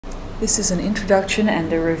This is an introduction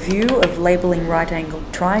and a review of labeling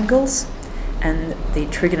right-angled triangles and the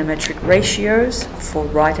trigonometric ratios for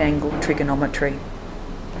right-angled trigonometry.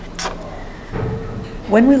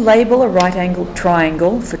 When we label a right-angled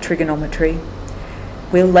triangle for trigonometry,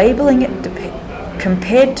 we're labeling it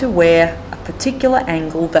compared to where a particular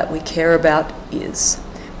angle that we care about is.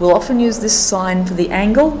 We'll often use this sign for the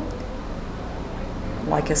angle,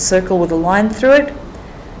 like a circle with a line through it.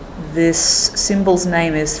 This symbol's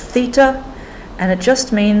name is theta, and it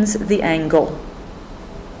just means the angle.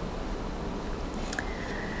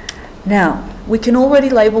 Now, we can already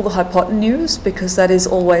label the hypotenuse because that is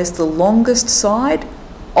always the longest side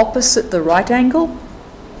opposite the right angle.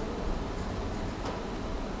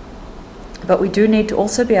 But we do need to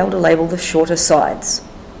also be able to label the shorter sides.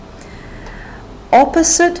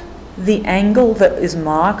 Opposite the angle that is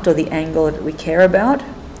marked, or the angle that we care about,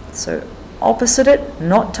 so opposite it,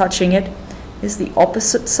 not touching it, is the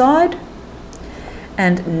opposite side.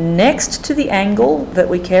 And next to the angle that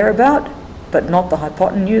we care about, but not the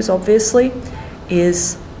hypotenuse obviously,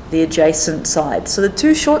 is the adjacent side. So the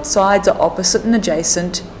two short sides are opposite and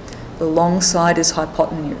adjacent. The long side is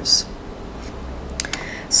hypotenuse.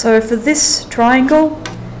 So for this triangle,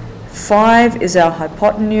 5 is our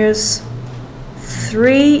hypotenuse,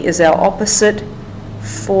 3 is our opposite,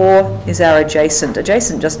 4 is our adjacent.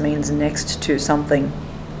 Adjacent just means next to something.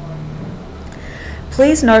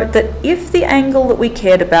 Please note that if the angle that we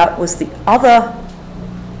cared about was the other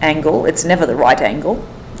angle, it's never the right angle,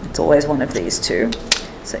 it's always one of these two.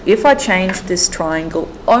 So if I changed this triangle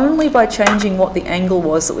only by changing what the angle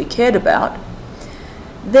was that we cared about,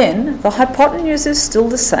 then the hypotenuse is still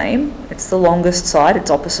the same. It's the longest side, it's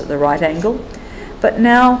opposite the right angle. But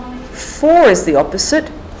now 4 is the opposite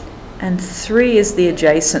and 3 is the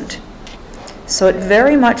adjacent. So it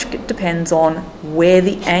very much depends on where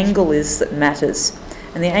the angle is that matters.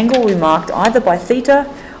 And the angle will be marked either by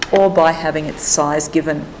theta or by having its size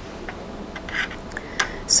given.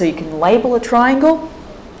 So you can label a triangle.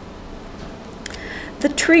 The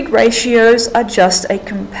trig ratios are just a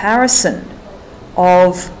comparison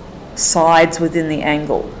of sides within the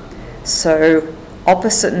angle. So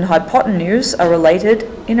opposite and hypotenuse are related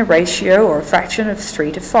in a ratio or a fraction of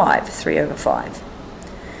 3 to 5, 3 over 5.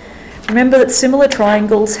 Remember that similar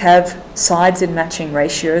triangles have sides in matching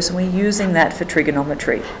ratios, and we're using that for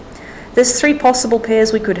trigonometry. There's 3 possible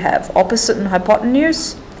pairs we could have: opposite and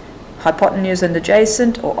hypotenuse, hypotenuse and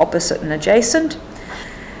adjacent, or opposite and adjacent.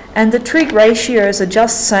 And the trig ratios are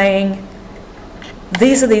just saying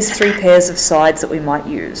these are these 3 pairs of sides that we might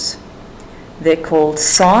use. They're called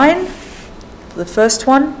sine, the first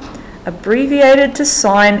one, abbreviated to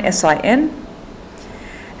sine, S-I-N,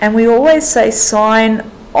 and we always say sine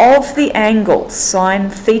of the angle, sine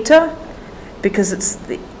theta, because it's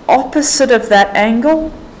the opposite of that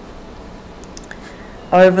angle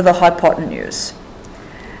over the hypotenuse.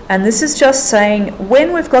 And this is just saying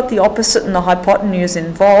when we've got the opposite and the hypotenuse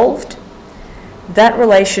involved, that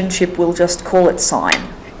relationship, we'll just call it sine.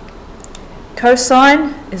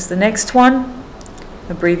 Cosine is the next one,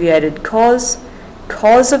 abbreviated cos.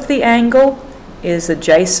 Cos of the angle is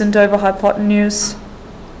adjacent over hypotenuse.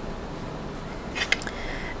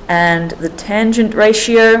 And the tangent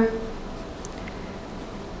ratio,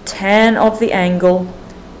 tan of the angle,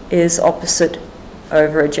 is opposite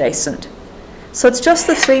over adjacent. So it's just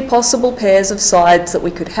the 3 possible pairs of sides that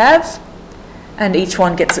we could have, and each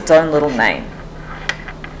one gets its own little name.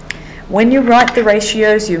 When you write the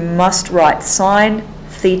ratios, you must write sine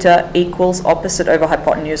theta equals opposite over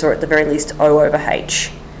hypotenuse, or at the very least O over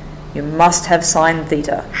H. You must have sine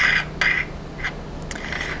theta.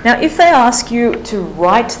 Now if they ask you to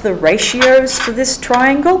write the ratios for this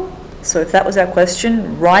triangle, so if that was our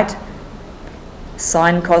question, write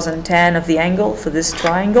sine, cos and tan of the angle for this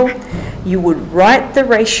triangle, you would write the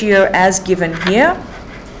ratio as given here.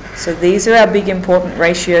 So these are our big important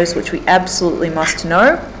ratios which we absolutely must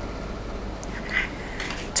know.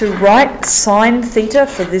 To write sine theta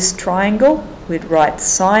for this triangle, we'd write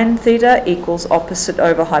sine theta equals opposite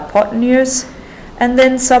over hypotenuse, and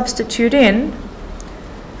then substitute in,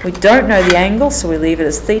 we don't know the angle, so we leave it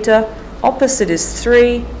as theta, opposite is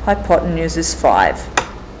 3, hypotenuse is 5.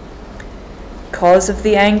 Cos of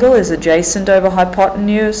the angle is adjacent over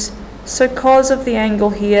hypotenuse, so cos of the angle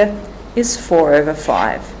here is 4 over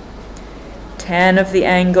 5. Tan of the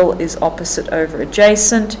angle is opposite over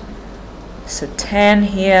adjacent, so tan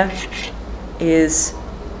here is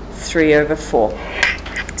 3 over 4.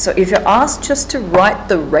 So if you're asked just to write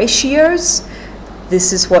the ratios,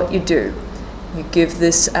 this is what you do. You give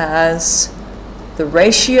this as the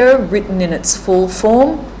ratio written in its full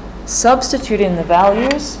form, substitute in the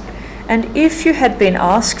values, And if you had been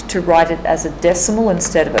asked to write it as a decimal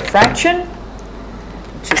instead of a fraction,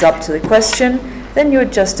 which is up to the question, then you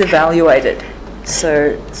would just evaluate it.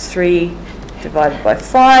 So 3 divided by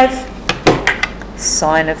 5,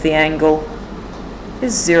 sine of the angle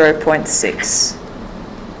is 0.6.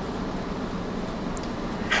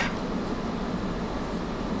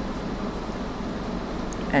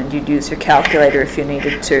 And you'd use your calculator if you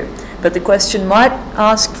needed to. But the question might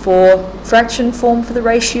ask for fraction form for the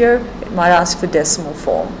ratio, it might ask for decimal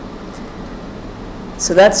form.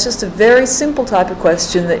 So that's just a very simple type of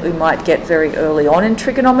question that we might get very early on in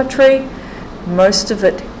trigonometry. Most of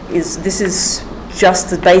it is, this is just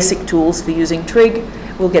the basic tools for using trig.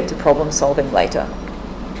 We'll get to problem solving later.